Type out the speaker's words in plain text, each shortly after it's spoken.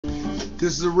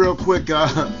This is a real quick.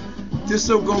 This is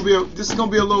gonna be a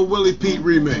little Willie Pete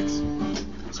remix.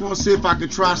 Just want to see if I could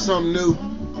try something new.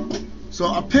 So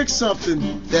I picked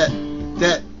something that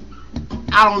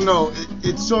I don't know.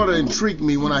 It sort of intrigued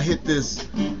me when I hit this,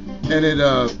 and it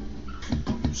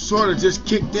sort of just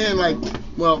kicked in. Like,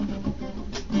 well,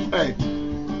 hey,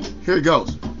 here it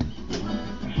goes.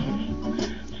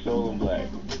 Soul Black.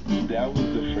 That was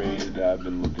the phrase that I've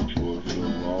been looking for the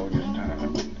longest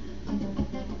time,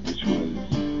 which was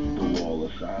the wall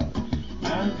of silence.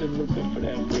 I've been looking for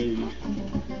that phrase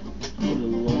for the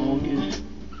longest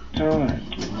time.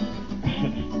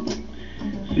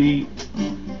 See,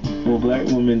 what black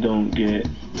women don't get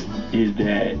is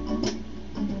that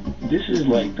this is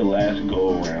like the last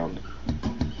go around.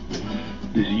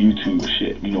 This YouTube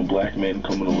shit, you know, black men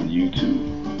coming on YouTube.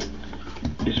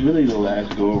 It's really the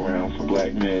last go around for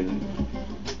black men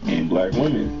and black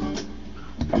women.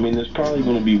 I mean, there's probably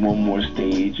going to be one more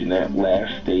stage, and that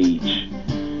last stage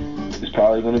is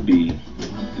probably going to be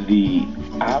the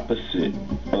opposite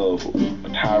of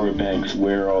Tyra Banks'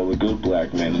 Where Are All the Good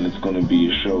Black Men, and it's going to be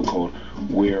a show called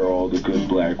Where Are All the Good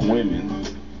Black Women,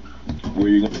 where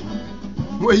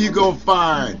you gonna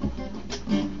find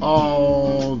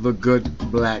all the good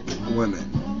black women.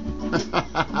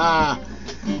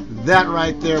 That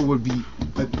right there would be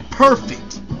a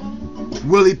perfect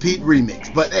Willie Pete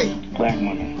remix. But hey, black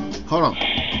women, hold on.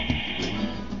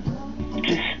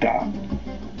 Just stop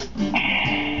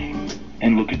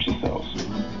and look at yourselves.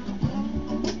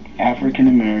 African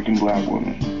American black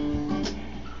women,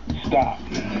 stop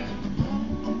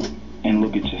and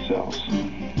look at yourselves.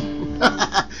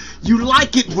 You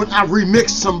like it when I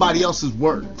remix somebody else's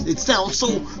words. It sounds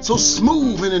so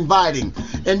smooth and inviting.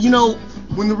 And you know,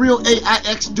 when the real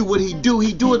AIX do what he do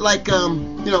it like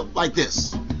you know, like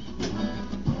this.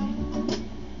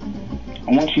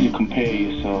 I want you to compare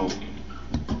yourself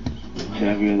to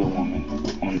every other woman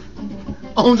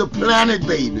on the planet,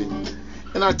 baby.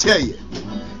 And I tell you,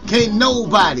 can't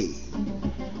nobody.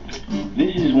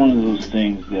 This is one of those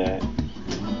things that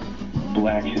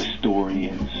black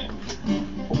historians,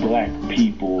 or black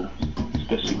people,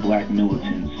 especially black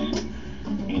militants,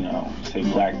 you know, say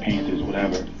Black Panthers,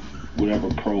 whatever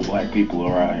pro-black people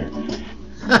are out here.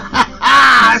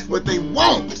 That's what they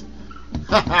want.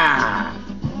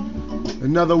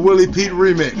 Another Willie Pete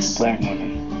remix. Black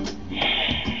women,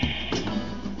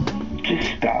 just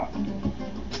stop.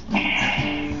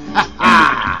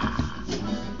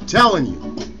 Telling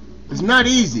you, it's not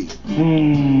easy.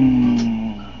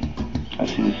 I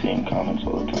see the same comments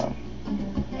all the time.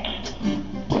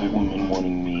 Black women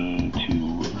wanting me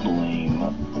to blame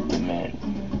the men.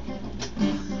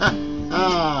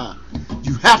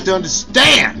 You have to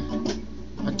understand.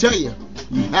 I tell you,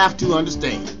 you have to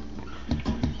understand.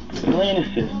 Elena's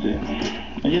sister,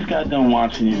 I just got done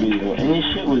watching your video, and this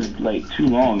shit was like too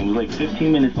long. It was like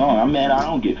 15 minutes long. I'm mad I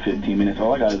don't get 15 minutes.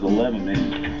 All I got is 11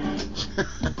 minutes.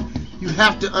 You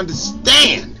have to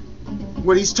understand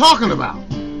what he's talking about,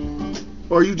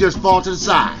 or you just fall to the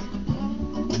side.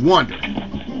 Wonder.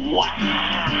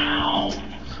 Wow.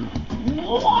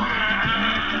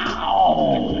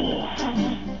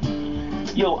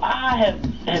 Yo, I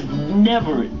have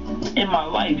never in my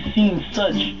life seen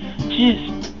such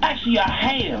actually I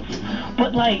have,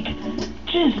 but like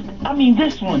I mean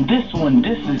this just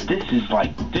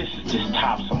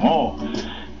tops them all.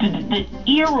 The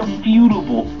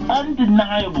irrefutable,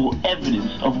 undeniable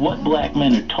evidence of what black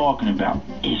men are talking about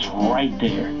is right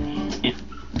there.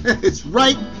 It's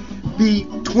right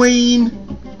between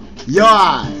your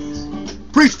eyes.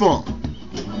 Preach for them.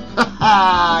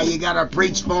 You gotta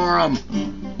preach for them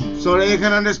so they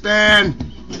can understand.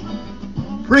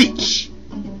 Preach.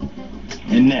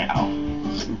 And now,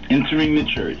 entering the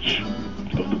church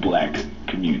of the black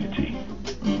community.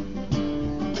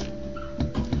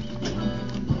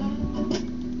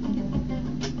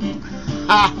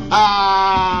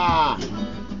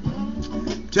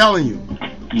 Telling you.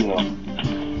 Yo,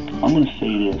 I'm gonna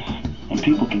say this, and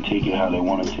people can take it how they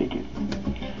want to take it.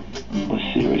 But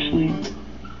seriously,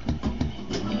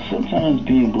 sometimes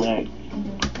being black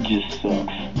just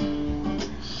sucks.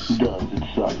 It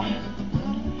sucks.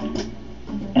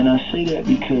 And I say that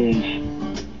because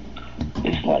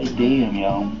it's like, damn,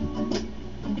 yo,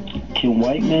 can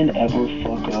white men ever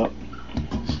fuck up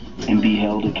and be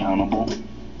held accountable?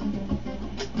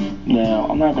 Now,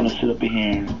 I'm not going to sit up here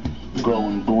and go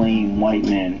and blame white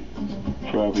men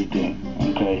for everything,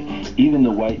 okay? Even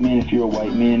the white man, if you're a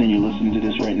white man and you're listening to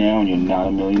this right now and you're not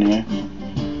a millionaire,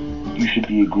 you should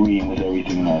be agreeing with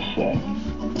everything that I say,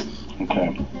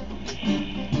 okay?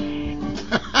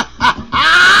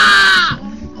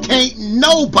 Can't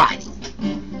nobody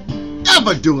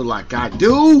never do it like I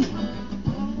do,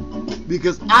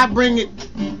 because I bring it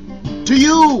to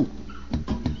you.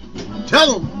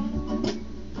 Tell them.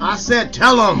 I said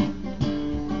tell them.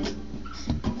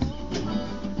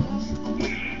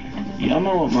 Y'all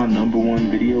know what my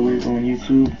 #1 video is on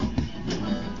YouTube?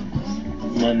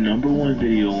 My #1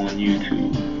 video on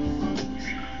YouTube,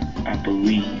 I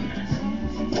believe,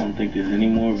 I don't think there's any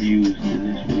more views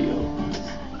than this video,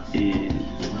 is...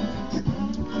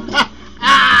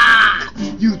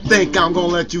 You think I'm gonna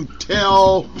let you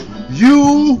tell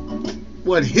you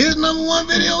what his #1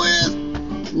 video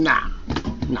is? Nah.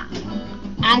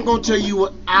 I'm gonna tell you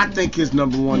what I think his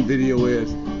 #1 video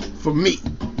is for me.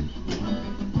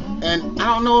 And I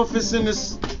don't know if it's in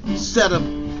this set of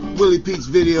Willie Pete's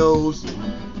videos.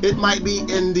 It might be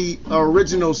in the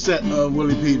original set of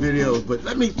Willie Pete videos, but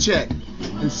let me check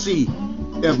and see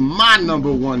if my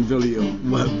 #1 video,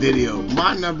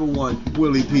 my #1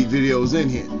 Willie Pete video is in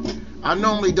here. I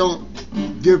normally don't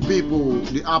give people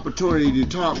the opportunity to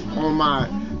talk on my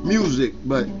music,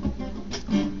 but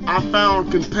I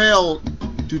found compelled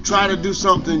to try to do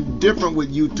something different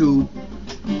with YouTube,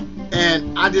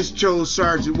 and I just chose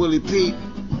Sergeant Willie Pete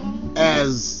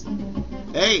as,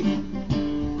 hey,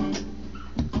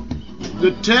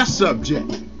 the test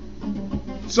subject.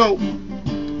 So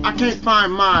I can't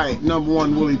find my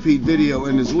 #1 Willie Pete video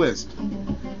in this list.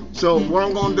 So what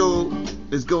I'm gonna do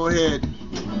is go ahead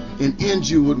and end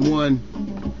you with one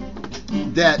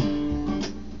that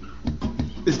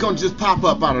is gonna just pop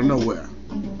up out of nowhere.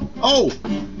 Oh,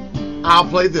 I'll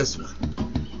play this one.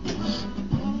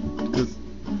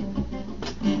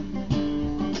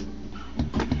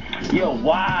 Yo,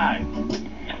 why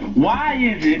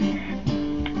is it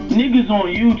niggas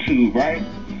on YouTube, right?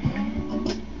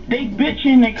 They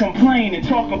bitching and complain and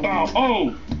talk about,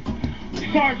 oh,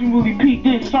 Sergeant Willie Pete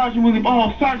this, Sergeant Willie,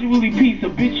 oh, Sergeant Willie Pete's a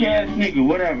bitch ass nigga,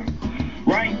 whatever,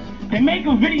 right? They make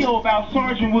a video about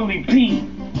Sergeant Willie Pete,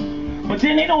 but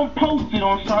then they don't post it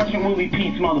on Sergeant Willie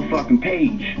Pete's motherfucking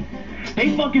page.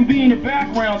 They fucking be in the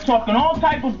background talking all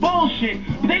type of bullshit,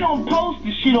 but they don't post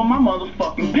the shit on my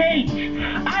motherfucking page.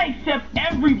 I accept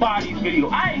everybody's video.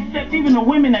 I accept even the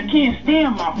women that can't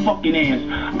stand my fucking ass.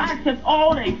 I accept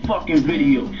all they fucking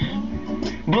videos.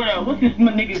 But what's this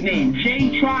nigga's name?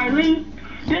 Jay Triley?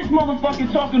 This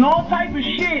motherfucker talking all type of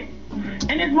shit,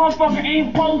 and this motherfucker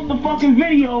ain't post the fucking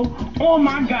video on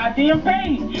my goddamn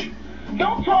page.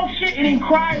 Don't talk shit and then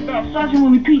cry about Sergeant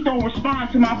Willie Pete don't respond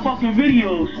to my fucking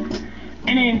videos,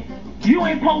 and then you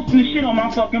ain't posting the shit on my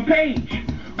fucking page.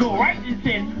 Go right and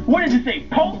say, what does it say?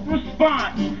 Post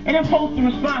response, and then post the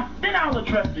response, then I'll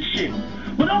address the shit.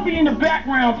 But don't be in the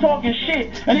background talking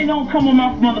shit and they don't come on my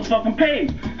motherfucking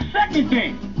page. Second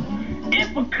thing,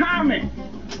 if a comment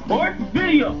or if a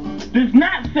video does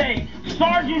not say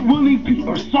Sergeant Willie Pete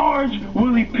or Sarge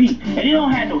Willie Pete, and it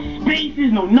don't have no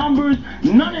spaces, no numbers,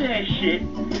 none of that shit,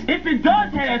 if it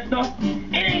does have that stuff,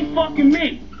 it ain't fucking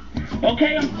me.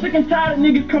 Okay, I'm sick and tired of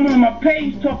niggas coming on my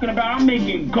page talking about I'm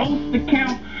making ghost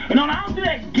accounts, and I don't do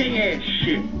that gay ass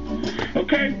shit.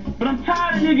 Okay, but I'm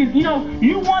tired of niggas. You know,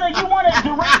 you wanna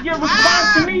direct your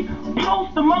response to me?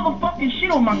 Post the motherfucking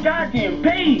shit on my goddamn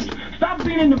page. Stop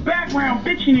being in the background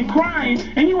bitching and crying,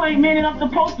 and you ain't man enough to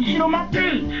post the shit on my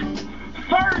page.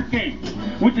 Third thing,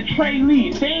 with the Trey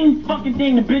Lee, same fucking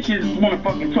thing the bitches wanna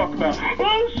fucking talk about.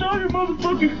 Oh, show your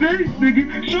motherfucking face,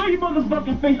 nigga. Show your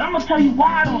motherfucking face. I'ma tell you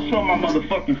why I don't show my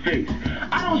motherfucking face.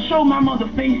 I don't show my mother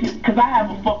faces because I have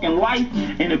a fucking life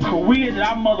and a career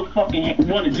that I motherfucking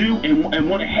wanna do and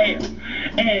wanna have.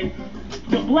 And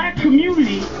the black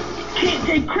community can't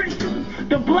take criticism.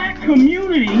 The black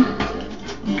community,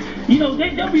 you know,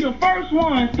 they'll be the first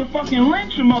ones to fucking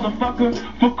lynch a motherfucker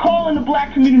for calling the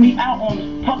black community out on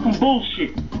this fucking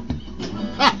bullshit.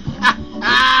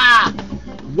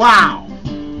 Wow.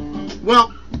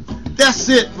 Well, that's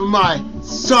it for my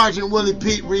Sergeant Willie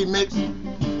Pete remix.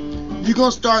 You're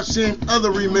gonna start seeing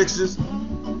other remixes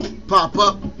pop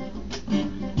up.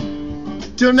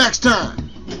 Till next time,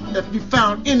 if you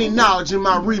found any knowledge in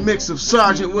my remix of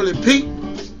Sergeant Willie Pete,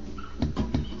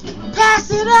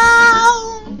 pass it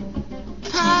on.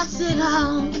 Pass it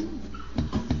on.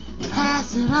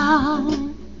 Pass it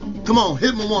on. Come on,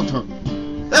 hit me one time.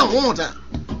 Hit me one more time.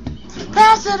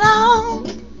 Pass it on.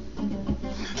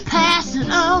 Pass it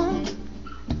on.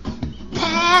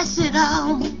 Pass it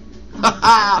on.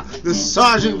 Haha, the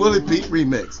Sergeant Willie Pete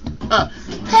remix.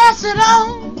 Pass it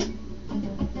on.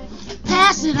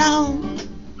 Pass it on.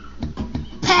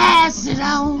 Pass it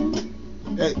on.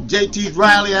 Hey, JT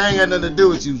Riley, I ain't got nothing to do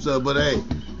with you, sir, but hey,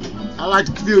 I like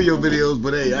to view your videos,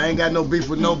 but hey, I ain't got no beef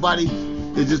with nobody.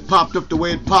 It just popped up the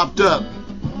way it popped up.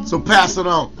 So pass it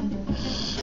on.